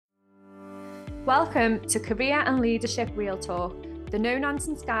Welcome to Career and Leadership Real Talk, the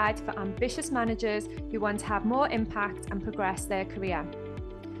no-nonsense guide for ambitious managers who want to have more impact and progress their career.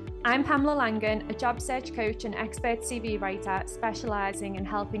 I'm Pamela Langan, a job search coach and expert CV writer specialising in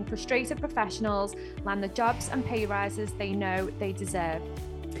helping frustrated professionals land the jobs and pay rises they know they deserve.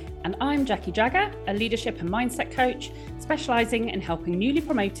 And I'm Jackie Jagger, a leadership and mindset coach specialising in helping newly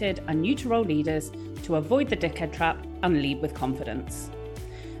promoted and new to role leaders to avoid the dickhead trap and lead with confidence.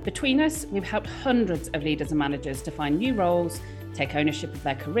 Between us, we've helped hundreds of leaders and managers to find new roles, take ownership of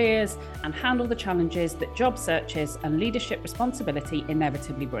their careers, and handle the challenges that job searches and leadership responsibility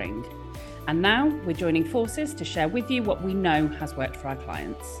inevitably bring. And now we're joining forces to share with you what we know has worked for our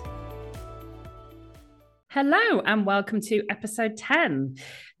clients. Hello and welcome to episode 10.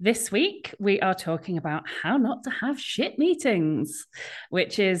 This week we are talking about how not to have shit meetings,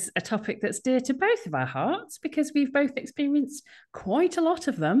 which is a topic that's dear to both of our hearts because we've both experienced quite a lot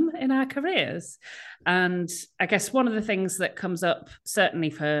of them in our careers. And I guess one of the things that comes up, certainly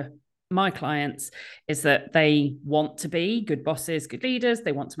for my clients, is that they want to be good bosses, good leaders.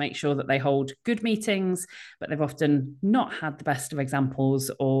 They want to make sure that they hold good meetings, but they've often not had the best of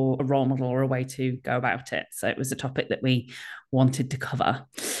examples or a role model or a way to go about it. So it was a topic that we wanted to cover.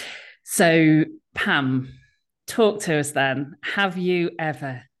 So Pam, talk to us then.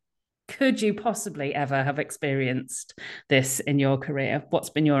 Could you possibly ever have experienced this in your career? What's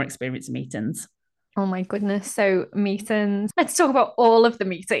been your experience of meetings? Oh my goodness. So meetings, let's talk about all of the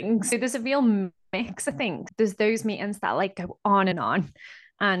meetings. So there's a real mix, I think. There's those meetings that like go on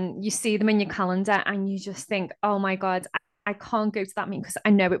and you see them in your calendar and you just think, oh my God, I can't go to that meeting because I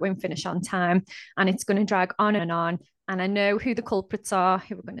know it won't finish on time and it's going to drag on and on. And I know who the culprits are,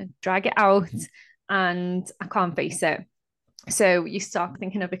 who are going to drag it out and I can't face it. So you start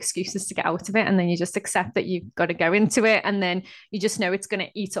thinking of excuses to get out of it, and then you just accept that you've got to go into it, and then you just know it's going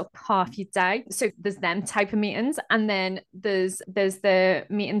to eat up half your day. So there's them type of meetings, and then there's the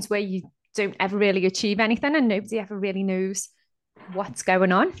meetings where you don't ever really achieve anything, and nobody ever really knows what's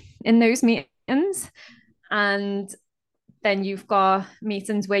going on in those meetings. And then you've got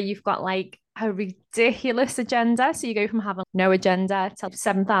meetings where you've got like a ridiculous agenda. So you go from having no agenda to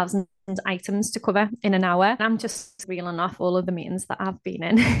 7,000 items to cover in an hour. I'm just reeling off all of the meetings that I've been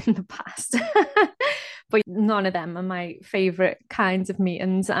in the past. But none of them are my favorite kinds of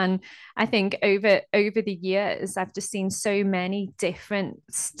meetings. And I think over the years, I've just seen so many different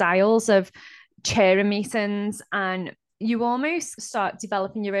styles of chairing meetings, and you almost start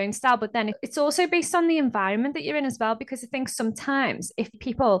developing your own style, but then it's also based on the environment that you're in as well, because I think sometimes if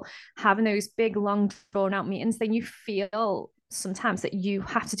people having those big, long, drawn out meetings, then you feel sometimes that you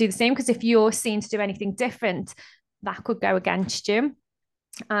have to do the same, because if you're seen to do anything different, that could go against you.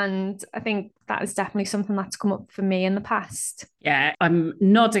 And I think that is definitely something that's come up for me in the past. Yeah, I'm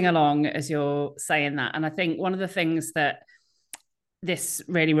nodding along as you're saying that. And I think one of the things that this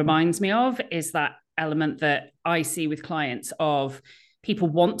really reminds me of is that element that I see with clients of people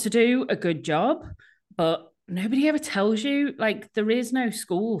want to do a good job, but nobody ever tells you, like, there is no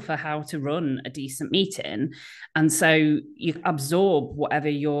school for how to run a decent meeting. And so you absorb whatever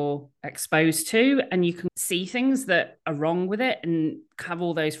you're exposed to, and you can see things that are wrong with it and have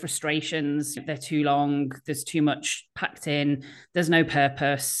all those frustrations. They're too long, there's too much packed in, there's no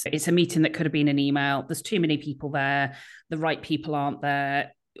purpose. It's a meeting that could have been an email, there's too many people there, the right people aren't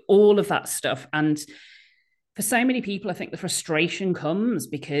there, all of that stuff. And for so many people, I think the frustration comes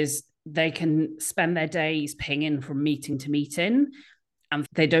because they can spend their days pinging from meeting to meeting and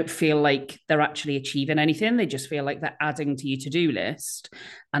they don't feel like they're actually achieving anything. They just feel like they're adding to your to-do list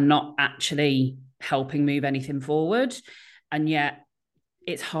and not actually helping move anything forward. And yet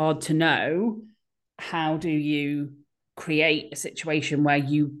it's hard to know, how do you create a situation where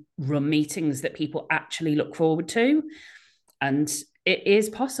you run meetings that people actually look forward to? And it is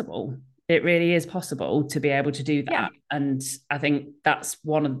possible. It really is possible to be able to do that. Yeah. And I think that's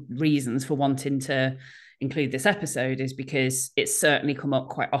one of the reasons for wanting to include this episode, is because it's certainly come up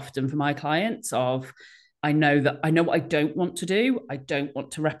quite often for my clients of, I know what I don't want to do. I don't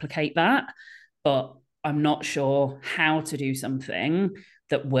want to replicate that, but I'm not sure how to do something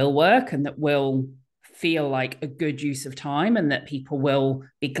that will work and that will feel like a good use of time and that people will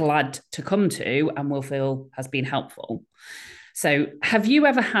be glad to come to and will feel has been helpful. So have you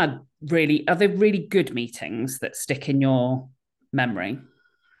ever had are there really good meetings that stick in your memory?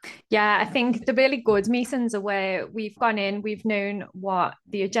 Yeah, I think the really good meetings are where we've gone in, we've known what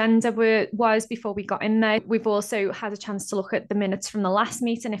the agenda was before we got in there. We've also had a chance to look at the minutes from the last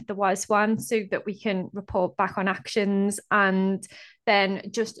meeting, if there was one, so that we can report back on actions, and then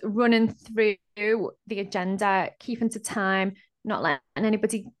just running through the agenda, keeping to time, not letting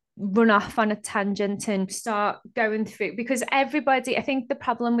anybody run off on a tangent and start going through, because everybody, I think the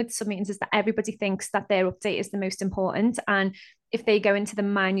problem with some meetings is that everybody thinks that their update is the most important. And if they go into the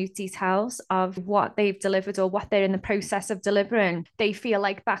minute details of what they've delivered or what they're in the process of delivering, they feel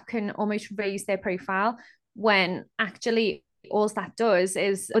like that can almost raise their profile, when actually all that does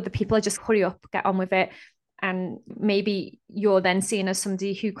is other people are just hurry up, get on with it. And maybe you're then seen as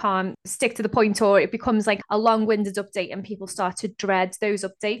somebody who can't stick to the point, or it becomes like a long-winded update and people start to dread those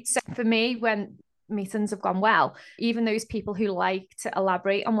updates. So for me, when meetings have gone well, even those people who like to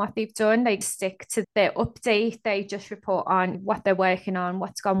elaborate on what they've done, they stick to their update. They just report on what they're working on,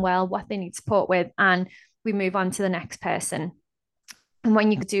 what's gone well, what they need support with, and we move on to the next person. And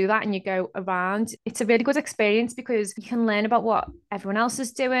when you do that and you go around, it's a really good experience because you can learn about what everyone else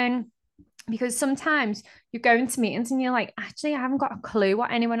is doing. Because sometimes you go into meetings and you're like, actually, I haven't got a clue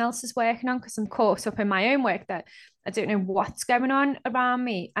what anyone else is working on, because I'm caught up in my own work that I don't know what's going on around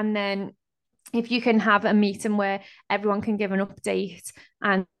me. And then if you can have a meeting where everyone can give an update,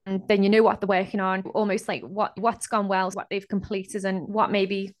 and then you know what they're working on, almost like what's gone well, what they've completed, and what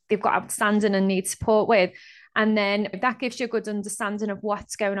maybe they've got outstanding and need support with. And then that gives you a good understanding of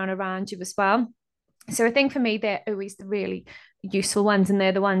what's going on around you as well. So I think for me, they're always the really useful ones, and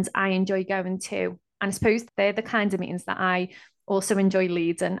they're the ones I enjoy going to. And I suppose they're the kinds of meetings that I also enjoy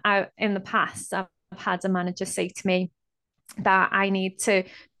leading. In the past, I've had a manager say to me that I need to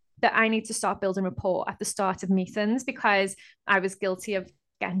start building rapport at the start of meetings, because I was guilty of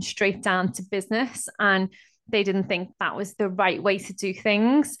getting straight down to business, and they didn't think that was the right way to do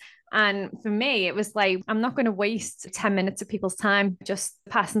things. And for me, it was like, I'm not going to waste 10 minutes of people's time just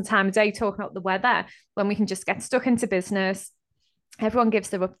passing time of day talking about the weather, when we can just get stuck into business. Everyone gives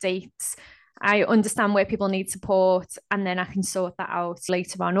their updates. I understand where people need support, and then I can sort that out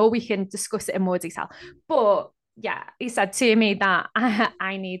later on, or we can discuss it in more detail. But yeah, he said to me that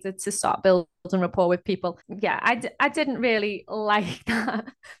I needed to start building rapport with people. Yeah, I didn't really like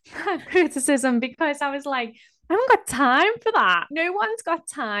that criticism, because I was like, I haven't got time for that. No one's got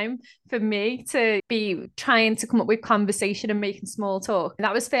time for me to be trying to come up with conversation and making small talk.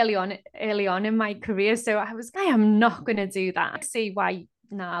 That was fairly early on in my career. So I am not going to do that. I see why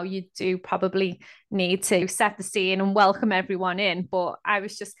now you do probably need to set the scene and welcome everyone in. But I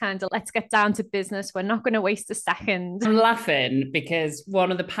was just kind of, let's get down to business. We're not going to waste a second. I'm laughing because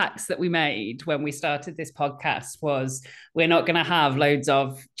one of the pacts that we made when we started this podcast was we're not going to have loads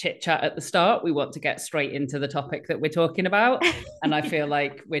of chit chat at the start. We want to get straight into the topic that we're talking about. And I feel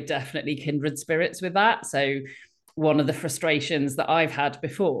like we're definitely kindred spirits with that. So one of the frustrations that I've had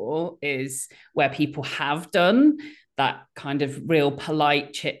before is where people have done that kind of real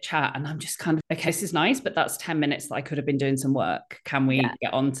polite chit chat, and I'm just kind of, okay, this is nice, but that's 10 minutes that I could have been doing some work. Can we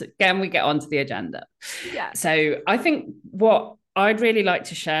get onto the agenda? Yeah. So I think what I'd really like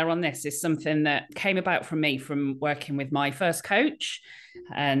to share on this is something that came about from me from working with my first coach,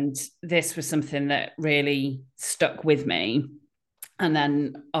 and this was something that really stuck with me. And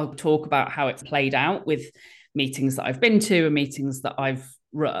then I'll talk about how it's played out with meetings that I've been to and meetings that I've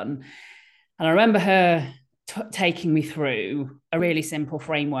run. And I remember her taking me through a really simple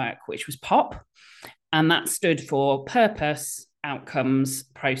framework, which was POP. And that stood for purpose, outcomes,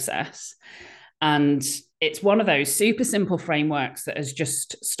 process. And it's one of those super simple frameworks that has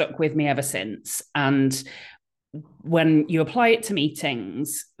just stuck with me ever since. And when you apply it to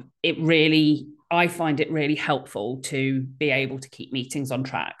meetings, I find it really helpful to be able to keep meetings on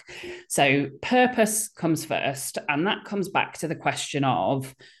track. So purpose comes first, and that comes back to the question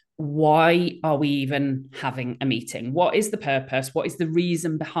of, why are we even having a meeting? What is the purpose? What is the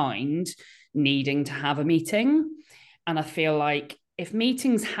reason behind needing to have a meeting? And I feel like if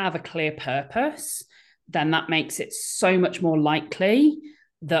meetings have a clear purpose, then that makes it so much more likely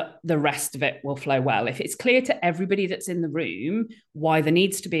that the rest of it will flow well. If it's clear to everybody that's in the room why there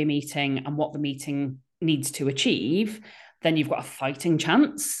needs to be a meeting and what the meeting needs to achieve, then you've got a fighting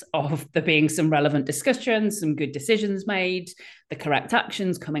chance of there being some relevant discussions, some good decisions made, the correct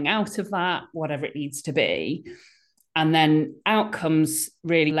actions coming out of that, whatever it needs to be. And then outcomes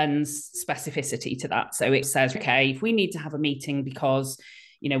really lends specificity to that. So it says, okay, if we need to have a meeting because,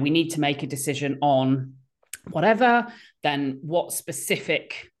 we need to make a decision on whatever, then what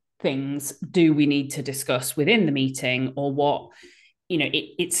specific things do we need to discuss within the meeting, or what,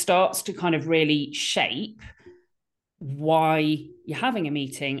 it starts to kind of really shape why you're having a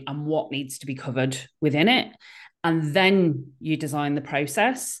meeting and what needs to be covered within it. And then you design the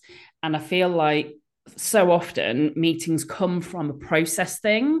process. And I feel like so often meetings come from a process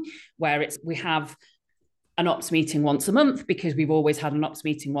thing where we have an ops meeting once a month because we've always had an ops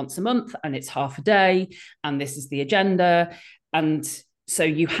meeting once a month, and it's half a day, and this is the agenda. And So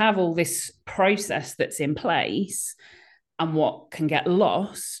you have all this process that's in place. And what can get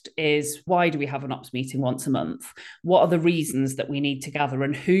lost is, why do we have an ops meeting once a month? What are the reasons that we need to gather,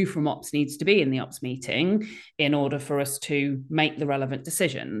 and who from ops needs to be in the ops meeting in order for us to make the relevant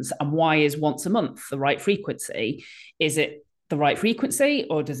decisions? And why is once a month the right frequency? Is it the right frequency,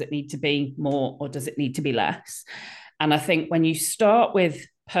 or does it need to be more, or does it need to be less? And I think when you start with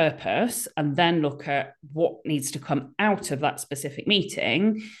purpose and then look at what needs to come out of that specific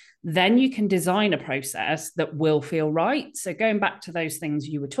meeting, then you can design a process that will feel right. So going back to those things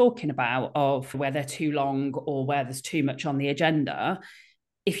you were talking about, of where they're too long or where there's too much on the agenda,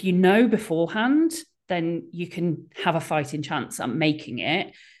 if you know beforehand, then you can have a fighting chance at making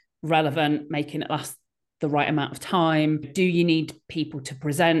it relevant, making it last the right amount of time. Do you need people to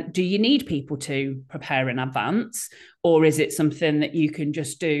present? Do you need people to prepare in advance? Or is it something that you can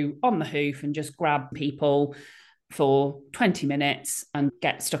just do on the hoof and just grab people for 20 minutes and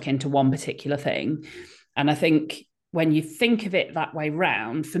get stuck into one particular thing? And I think when you think of it that way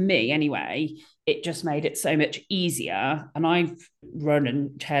round, for me anyway, it just made it so much easier. And I've run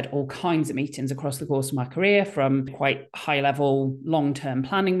and chaired all kinds of meetings across the course of my career, from quite high level long-term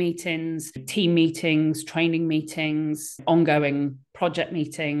planning meetings, team meetings, training meetings, ongoing project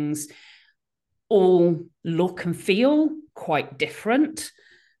meetings, all look and feel quite different.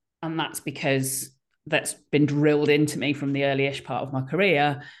 And that's because that's been drilled into me from the early-ish part of my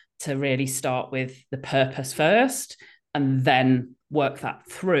career, to really start with the purpose first and then work that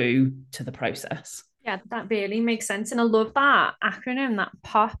through to the process. Yeah, that really makes sense. And I love that acronym, that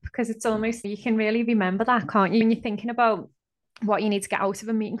POP, because it's almost, you can really remember that, can't you, when you're thinking about what you need to get out of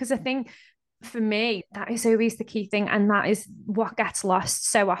a meeting? Because I think for me, that is always the key thing. And that is what gets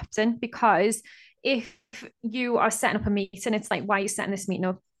lost so often, because if you are setting up a meeting, it's like, why are you setting this meeting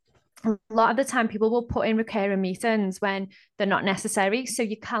up? A lot of the time people will put in recurring meetings when they're not necessary. So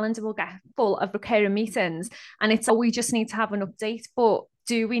your calendar will get full of recurring meetings, and it's, oh, we just need to have an update. But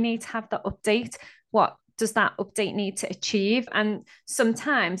do we need to have that update? What does that update need to achieve? And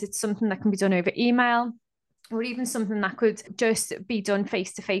sometimes it's something that can be done over email, or even something that could just be done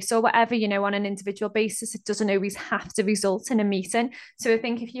face to face or whatever, on an individual basis. It doesn't always have to result in a meeting. So I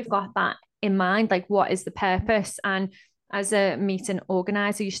think if you've got that in mind, like, what is the purpose? And as a meeting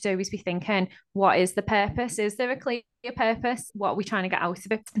organizer, you should always be thinking, what is the purpose? Is there a clear purpose? What are we trying to get out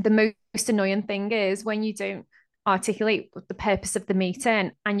of it? The most annoying thing is when you don't articulate the purpose of the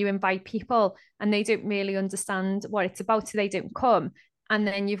meeting and you invite people and they don't really understand what it's about, so they don't come. And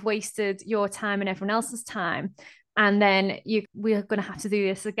then you've wasted your time and everyone else's time. And then we're going to have to do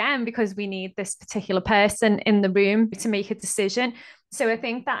this again because we need this particular person in the room to make a decision. So I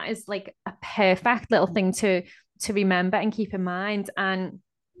think that is like a perfect little thing to remember and keep in mind. And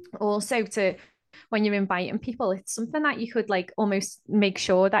also, to when you're inviting people, it's something that you could like almost make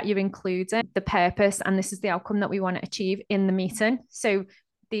sure that you're including the purpose, and this is the outcome that we want to achieve in the meeting. So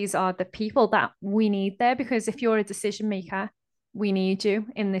these are the people that we need there, because if you're a decision maker, we need you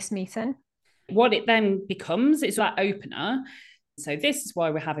in this meeting. What it then becomes is that opener. So this is why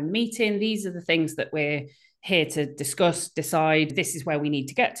we're having the meeting. These are the things that we're here to discuss, decide. This is where we need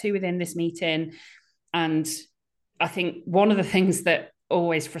to get to within this meeting. And I think one of the things that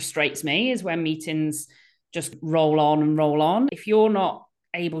always frustrates me is when meetings just roll on and roll on. If you're not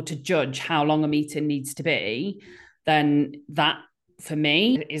able to judge how long a meeting needs to be, then that, for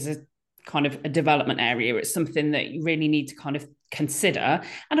me, is a kind of a development area. It's something that you really need to kind of consider.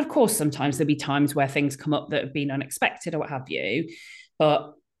 And of course, sometimes there'll be times where things come up that have been unexpected or what have you.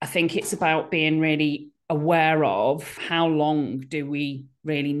 But I think it's about being really aware of how long do we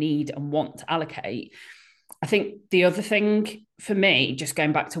really need and want to allocate. I think the other thing for me, just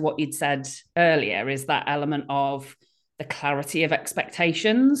going back to what you'd said earlier, is that element of the clarity of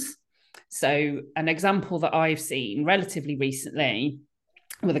expectations. So an example that I've seen relatively recently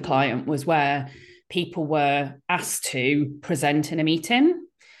with a client was where people were asked to present in a meeting,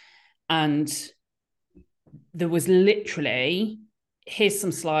 and there was literally, here's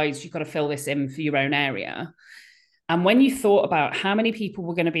some slides, you've got to fill this in for your own area. And when you thought about how many people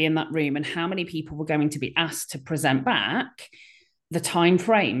were going to be in that room and how many people were going to be asked to present back, the time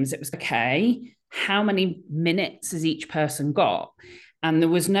frames, it was, okay, how many minutes has each person got? And there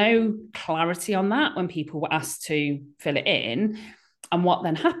was no clarity on that when people were asked to fill it in. And what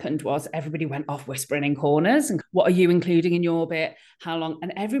then happened was everybody went off whispering in corners. And what are you including in your bit? How long?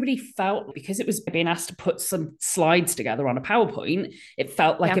 And everybody felt, because it was being asked to put some slides together on a PowerPoint, it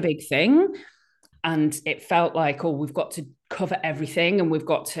felt like a big thing. And it felt like, oh, we've got to cover everything and we've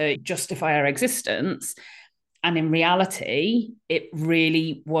got to justify our existence. And in reality, it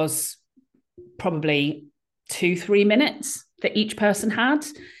really was probably 2-3 minutes that each person had.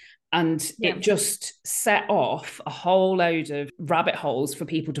 And Yeah. it just set off a whole load of rabbit holes for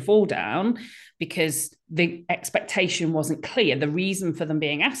people to fall down because the expectation wasn't clear. The reason for them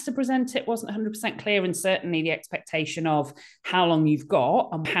being asked to present it wasn't 100% clear. And certainly the expectation of how long you've got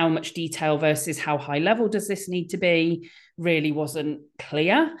and how much detail versus how high level does this need to be really wasn't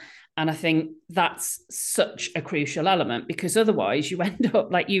clear. And I think that's such a crucial element, because otherwise you end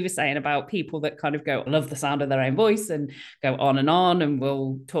up, like you were saying, about people that kind of go, love the sound of their own voice and go on and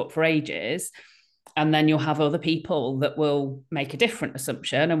will talk for ages. And then you'll have other people that will make a different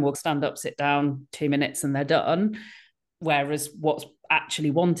assumption and will stand up, sit down 2 minutes and they're done. Whereas what's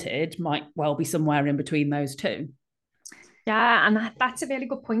actually wanted might well be somewhere in between those two. Yeah, and that's a really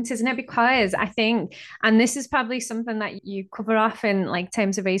good point, isn't it? Because I think, and this is probably something that you cover off in like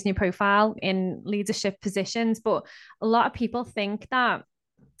terms of raising your profile in leadership positions, but a lot of people think that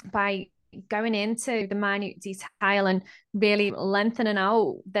by going into the minute detail and really lengthening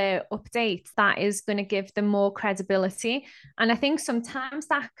out their updates, that is going to give them more credibility. And I think sometimes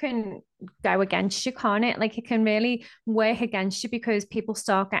that can go against you, can't it? Like it can really work against you because people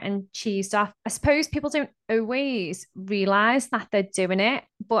start getting cheesed off. I suppose people don't always realize that they're doing it,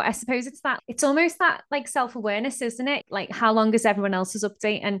 but I suppose it's almost that like self-awareness, isn't it? Like how long is everyone else's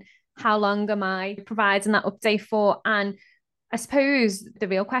update and how long am I providing that update for? And I suppose the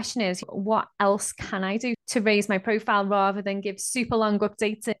real question is, what else can I do to raise my profile rather than give super long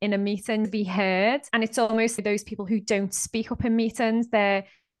updates in a meeting to be heard? And it's almost those people who don't speak up in meetings, they're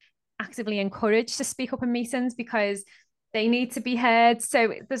actively encouraged to speak up in meetings because they need to be heard.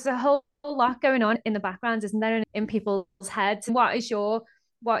 So there's a whole lot going on in the background, isn't there, in people's heads? What is your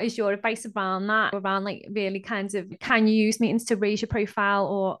advice around that? Around like really kinds of, can you use meetings to raise your profile,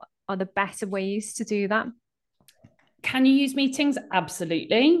 or are there better ways to do that? Can you use meetings?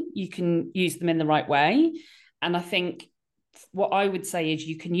 Absolutely. You can use them in the right way. And I think what I would say is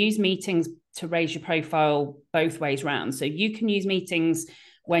you can use meetings to raise your profile both ways round. So you can use meetings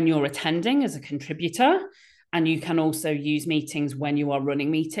when you're attending as a contributor, and you can also use meetings when you are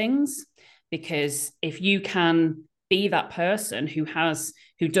running meetings. Because if you can be that person who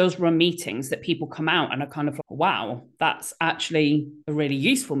does run meetings that people come out and are kind of like, wow, that's actually a really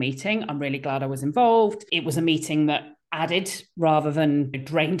useful meeting. I'm really glad I was involved. It was a meeting that added rather than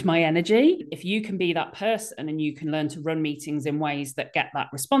drained my energy. If you can be that person and you can learn to run meetings in ways that get that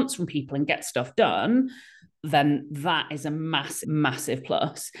response from people and get stuff done, then that is a massive, massive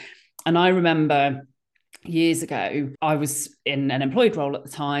plus. And I remember years ago, I was in an employed role at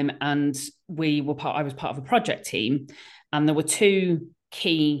the time, and I was part of a project team, and there were two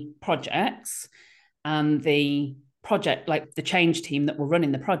key projects, and the project, like the change team that were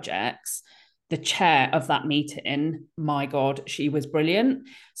running the projects, the chair of that meeting, my God, she was brilliant.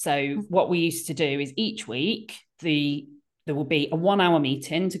 So what we used to do is each week, there will be a 1 hour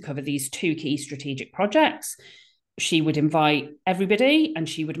meeting to cover these two key strategic projects. She would invite everybody and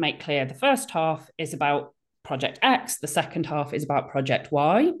she would make clear the first half is about project X, the second half is about project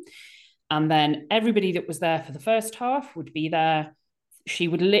Y. And then everybody that was there for the first half would be there. She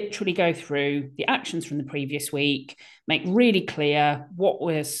would literally go through the actions from the previous week, make really clear what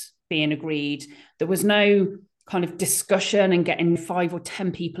was being agreed. There was no kind of discussion and getting 5 or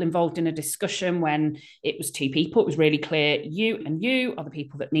 10 people involved in a discussion when it was 2 people. It was really clear, you and you are the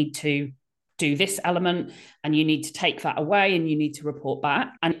people that need to do this element, and you need to take that away and you need to report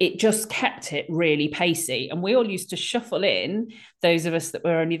back. And it just kept it really pacey. And we all used to shuffle in, those of us that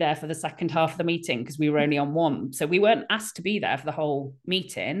were only there for the second half of the meeting, because we were only on one. So we weren't asked to be there for the whole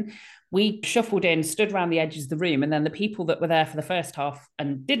meeting. We shuffled in, stood around the edges of the room, and then the people that were there for the first half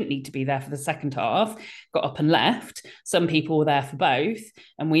and didn't need to be there for the second half got up and left. Some people were there for both,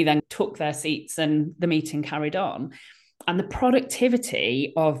 and we then took their seats and the meeting carried on. And the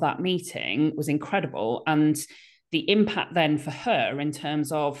productivity of that meeting was incredible. And the impact then for her in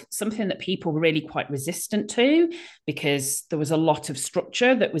terms of something that people were really quite resistant to, because there was a lot of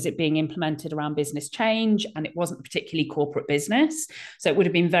structure that was being implemented around business change, and it wasn't particularly corporate business. So it would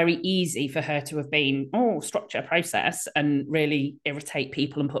have been very easy for her to have been, structure, process, and really irritate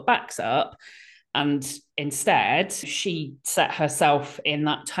people and put backs up. And instead, she set herself in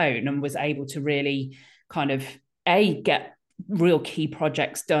that tone and was able to really kind of get real key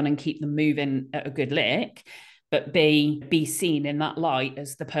projects done and keep them moving at a good lick, but be seen in that light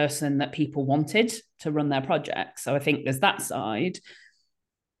as the person that people wanted to run their project. So I think there's that side.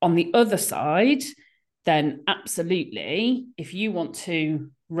 On the other side, then absolutely, if you want to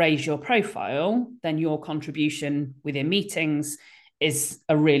raise your profile, then your contribution within meetings is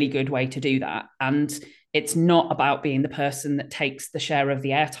a really good way to do that. And it's not about being the person that takes the share of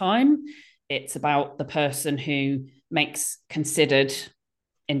the airtime. It's about the person who makes considered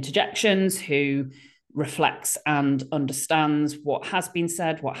interjections, who reflects and understands what has been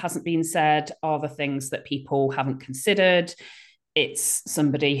said, what hasn't been said, are the things that people haven't considered. It's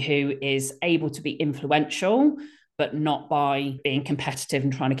somebody who is able to be influential, but not by being competitive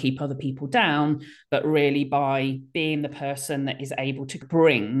and trying to keep other people down, but really by being the person that is able to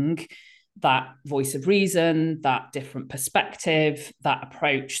bring that voice of reason, that different perspective, that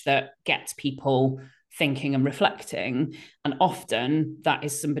approach that gets people thinking and reflecting. And often that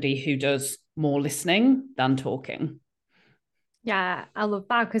is somebody who does more listening than talking. Yeah, I love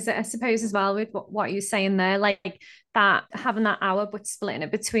that, because I suppose as well with what you're saying there, like that having that hour, but splitting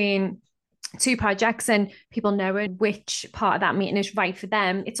it between two projects and people knowing which part of that meeting is right for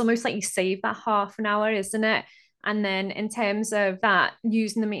them, it's almost like you save that half an hour, isn't it? And then in terms of that,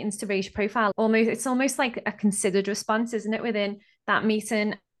 using the meetings to raise your profile, it's almost like a considered response, isn't it, within that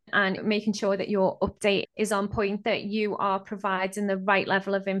meeting, and making sure that your update is on point, that you are providing the right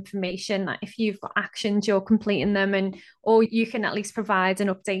level of information, that if you've got actions, you're completing them, and or you can at least provide an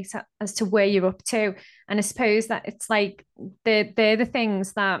update as to where you're up to. And I suppose that it's like they're the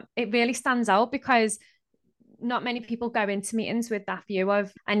things that it really stands out, because not many people go into meetings with that view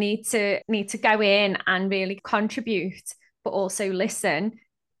of I need to go in and really contribute, but also listen.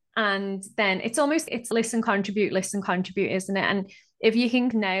 And then it's listen, contribute, isn't it? And if you can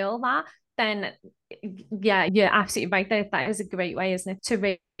nail that, then yeah, you're absolutely right. That is a great way, isn't it, to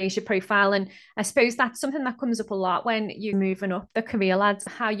raise your profile. And I suppose that's something that comes up a lot when you're moving up the career ladder,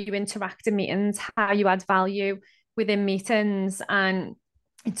 how you interact in meetings, how you add value within meetings. And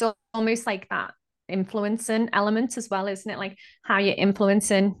it's almost like that influencing element as well, isn't it? Like how you're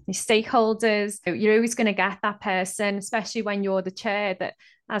influencing your stakeholders. You're always going to get that person, especially when you're the chair, that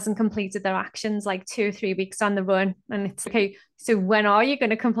hasn't completed their actions like 2 or 3 weeks on the run. And it's okay, so when are you going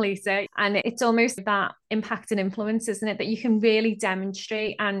to complete it? And it's almost that impact and influence, isn't it, that you can really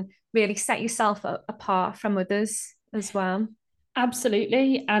demonstrate and really set yourself apart from others as well.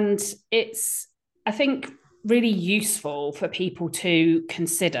 Absolutely. And it's, I think, really useful for people to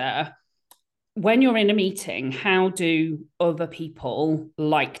consider when you're in a meeting, how do other people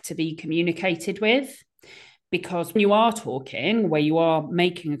like to be communicated with? Because when you are talking, where you are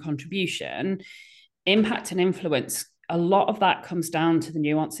making a contribution, impact and influence, a lot of that comes down to the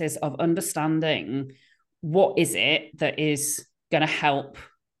nuances of understanding what is it that is going to help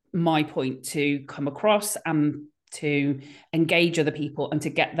my point to come across and to engage other people and to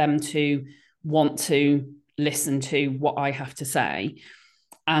get them to want to listen to what I have to say.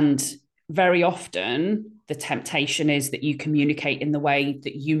 And very often the temptation is that you communicate in the way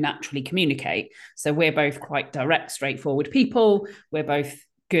that you naturally communicate. So we're both quite direct, straightforward people. We're both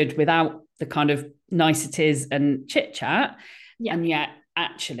good without the kind of niceties and chit chat. Yeah. And yet,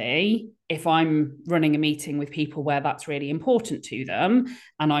 actually, if I'm running a meeting with people where that's really important to them,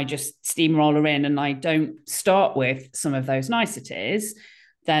 and I just steamroller in and I don't start with some of those niceties,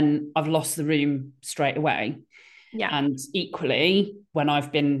 then I've lost the room straight away. Yeah. And equally, when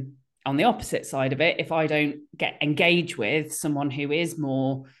I've been on the opposite side of it, if I don't get engaged with someone who is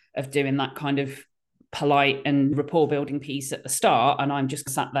more of doing that kind of polite and rapport building piece at the start, and I'm just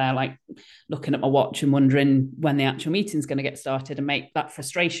sat there like looking at my watch and wondering when the actual meeting's going to get started and make that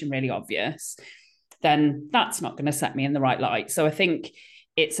frustration really obvious, then that's not going to set me in the right light. So I think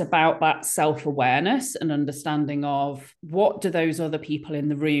it's about that self-awareness and understanding of what do those other people in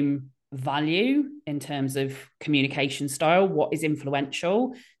the room value in terms of communication style, what is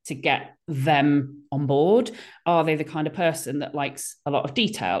influential to get them on board. Are they the kind of person that likes a lot of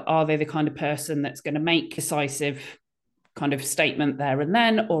detail? Are they the kind of person that's going to make decisive kind of statement there and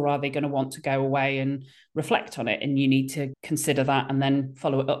then, or are they going to want to go away and reflect on it? And you need to consider that and then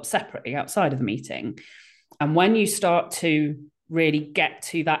follow it up separately outside of the meeting. And when you start to really get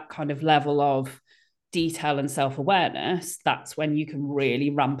to that kind of level of detail and self-awareness, that's when you can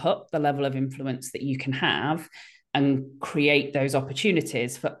really ramp up the level of influence that you can have and create those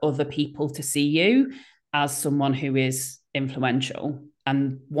opportunities for other people to see you as someone who is influential.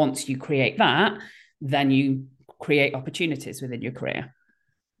 And once you create that, then you create opportunities within your career.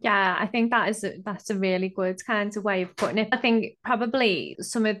 Yeah, I think that's a really good kind of way of putting it. I think probably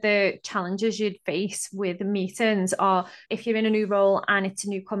some of the challenges you'd face with meetings are if you're in a new role and it's a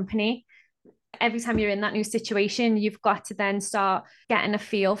new company. Every time you're in that new situation, you've got to then start getting a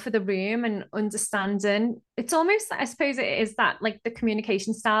feel for the room and understanding. It's almost, I suppose it is that like the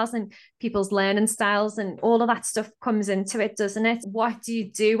communication styles and people's learning styles and all of that stuff comes into it, doesn't it? What do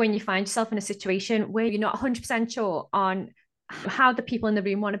you do when you find yourself in a situation where you're not 100% sure on how the people in the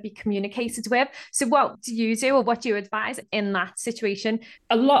room want to be communicated with. So what do you do, or what do you advise in that situation?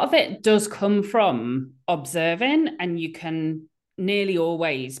 A lot of it does come from observing, and you can nearly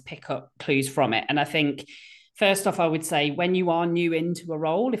always pick up clues from it. And I think, first off, I would say when you are new into a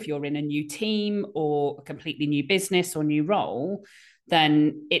role, if you're in a new team or a completely new business or new role,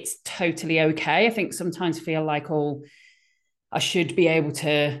 then it's totally okay. I think sometimes feel like, oh, I should be able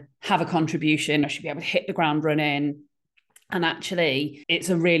to have a contribution, I should be able to hit the ground running. And actually, it's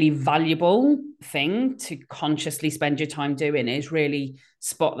a really valuable thing to consciously spend your time doing, is really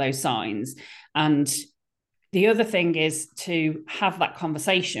spot those signs. And the other thing is to have that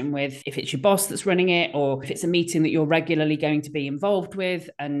conversation with, if it's your boss that's running it, or if it's a meeting that you're regularly going to be involved with.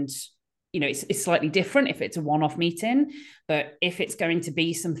 And, you know, it's slightly different if it's a one-off meeting, but if it's going to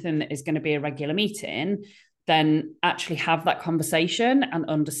be something that is going to be a regular meeting, then actually have that conversation and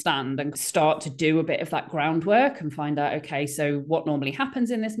understand, and start to do a bit of that groundwork and find out, okay, so what normally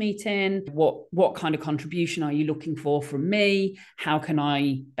happens in this meeting? What kind of contribution are you looking for from me? How can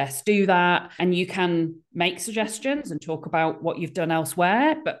I best do that? And you can make suggestions and talk about what you've done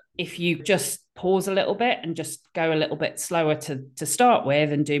elsewhere. But if you just pause a little bit and just go a little bit slower to start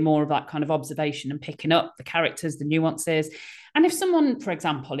with, and do more of that kind of observation and picking up the characters, the nuances. And if someone, for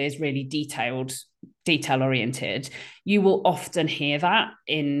example, is really detail oriented, you will often hear that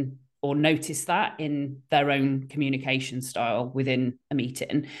in, or notice that in, their own communication style within a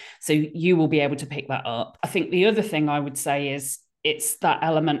meeting. So you will be able to pick that up. I think the other thing I would say is, it's that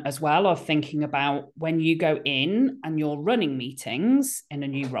element as well of thinking about when you go in and you're running meetings in a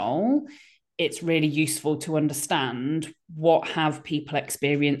new role, it's really useful to understand what have people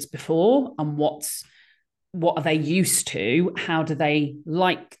experienced before, and what are they used to? How do they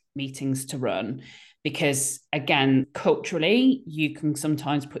like meetings to run? Because again, culturally, you can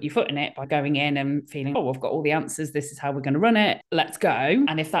sometimes put your foot in it by going in and feeling, oh, I've got all the answers, this is how we're going to run it, let's go.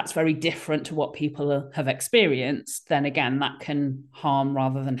 And if that's very different to what people have experienced, then again, that can harm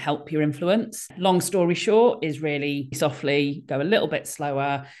rather than help your influence. Long story short is really softly go a little bit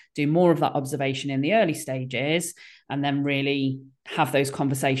slower, do more of that observation in the early stages, and then really have those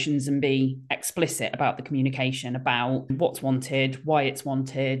conversations and be explicit about the communication, about what's wanted, why it's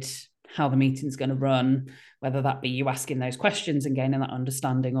wanted, how the meeting's going to run, whether that be you asking those questions and gaining that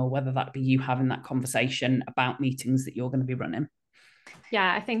understanding, or whether that be you having that conversation about meetings that you're going to be running.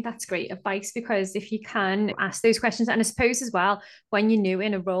 Yeah, I think that's great advice, because if you can ask those questions, and I suppose as well, when you're new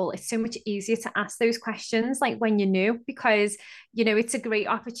in a role, it's so much easier to ask those questions like when you're new, because you know it's a great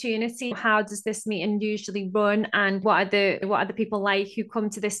opportunity. How does this meeting usually run, and what are the people like who come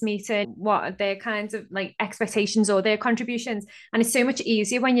to this meeting? What are their kinds of like expectations or their contributions? And it's so much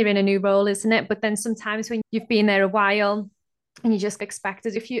easier when you're in a new role, isn't it? But then sometimes when you've been there a while, and you just expect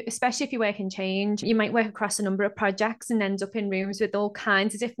it, especially if you work in change, you might work across a number of projects and end up in rooms with all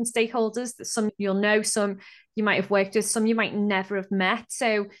kinds of different stakeholders, that some you'll know, some you might have worked with, some you might never have met.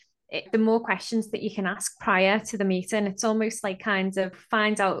 So the more questions that you can ask prior to the meeting, it's almost like kind of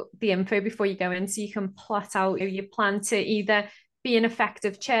find out the info before you go in, so you can plot out your plan to either be an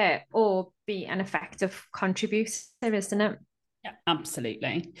effective chair or be an effective contributor, isn't it? Yeah,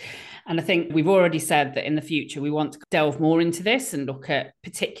 absolutely. And I think we've already said that in the future, we want to delve more into this and look at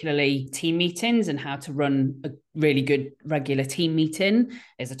particularly team meetings, and how to run a really good regular team meeting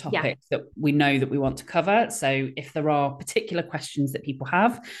is a topic that we know that we want to cover. So if there are particular questions that people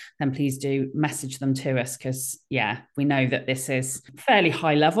have, then please do message them to us, because we know that this is fairly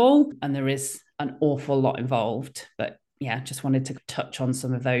high level and there is an awful lot involved. But just wanted to touch on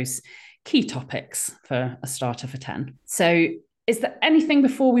some of those key topics for a starter for 10. So is there anything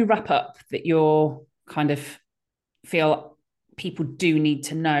before we wrap up that you're kind of feel people do need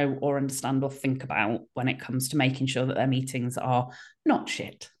to know or understand or think about when it comes to making sure that their meetings are not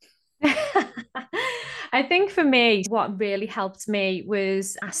shit? I think for me, what really helped me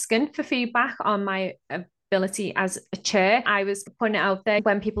was asking for feedback on my ability as a chair. I was putting it out there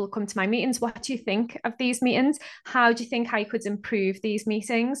when people come to my meetings, what do you think of these meetings? How do you think I could improve these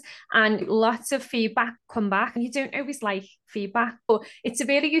meetings? And lots of feedback come back. And you don't always like feedback, but it's a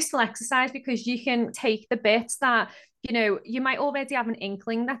really useful exercise, because you can take the bits that you might already have an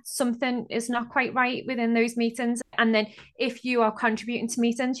inkling that something is not quite right within those meetings. And then if you are contributing to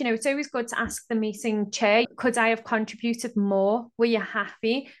meetings, it's always good to ask the meeting chair, could I have contributed more? Were you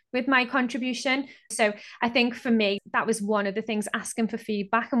happy with my contribution? So I think for me, that was one of the things, asking for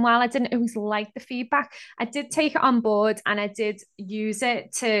feedback. And while I didn't always like the feedback, I did take it on board and I did use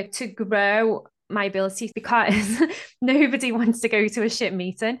it to grow my ability, because nobody wants to go to a shit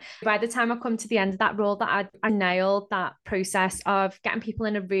meeting. By the time I come to the end of that role, that I nailed that process of getting people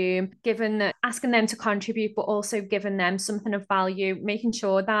in a room, asking them to contribute, but also giving them something of value, making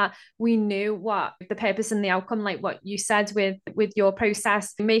sure that we knew what the purpose and the outcome, like what you said with your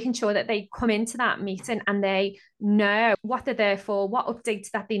process, making sure that they come into that meeting and they know what they're there for, what updates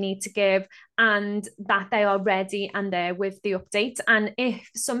that they need to give, and that they are ready and there with the update. And if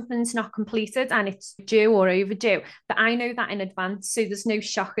something's not completed and it's due or overdue, that I know that in advance, so there's no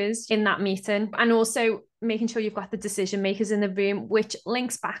shockers in that meeting. And also making sure you've got the decision makers in the room, which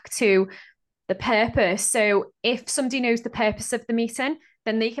links back to the purpose. So if somebody knows the purpose of the meeting,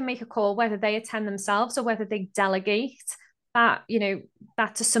 then they can make a call whether they attend themselves or whether they delegate that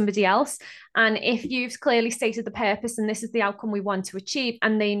to somebody else. And if you've clearly stated the purpose and this is the outcome we want to achieve,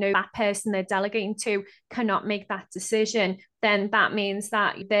 and they know that person they're delegating to cannot make that decision, then that means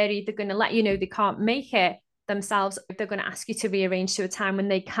that they're either going to let you know they can't make it themselves, or they're going to ask you to rearrange to a time when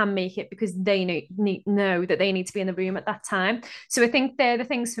they can make it, because they know that they need to be in the room at that time. So I think they're the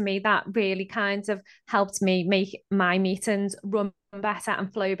things for me that really kind of helped me make my meetings run better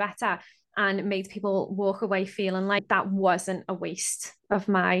and flow better, and made people walk away feeling like that wasn't a waste of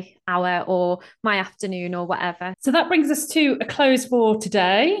my hour or my afternoon or whatever. So that brings us to a close for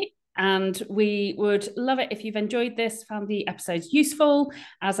today. And we would love it if you've enjoyed this, found the episodes useful,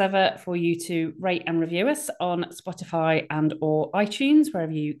 as ever, for you to rate and review us on Spotify and or iTunes,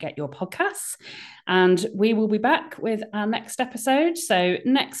 wherever you get your podcasts. And we will be back with our next episode. So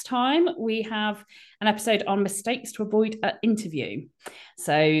next time we have an episode on mistakes to avoid at interview.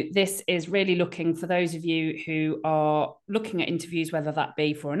 So this is really looking for those of you who are looking at interviews, whether that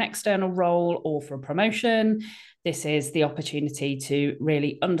be for an external role or for a promotion. This is the opportunity to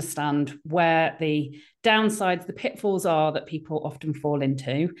really understand where the downsides, the pitfalls are that people often fall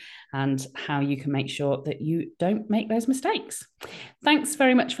into, and how you can make sure that you don't make those mistakes. Thanks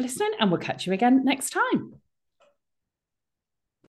very much for listening, and we'll catch you again next time.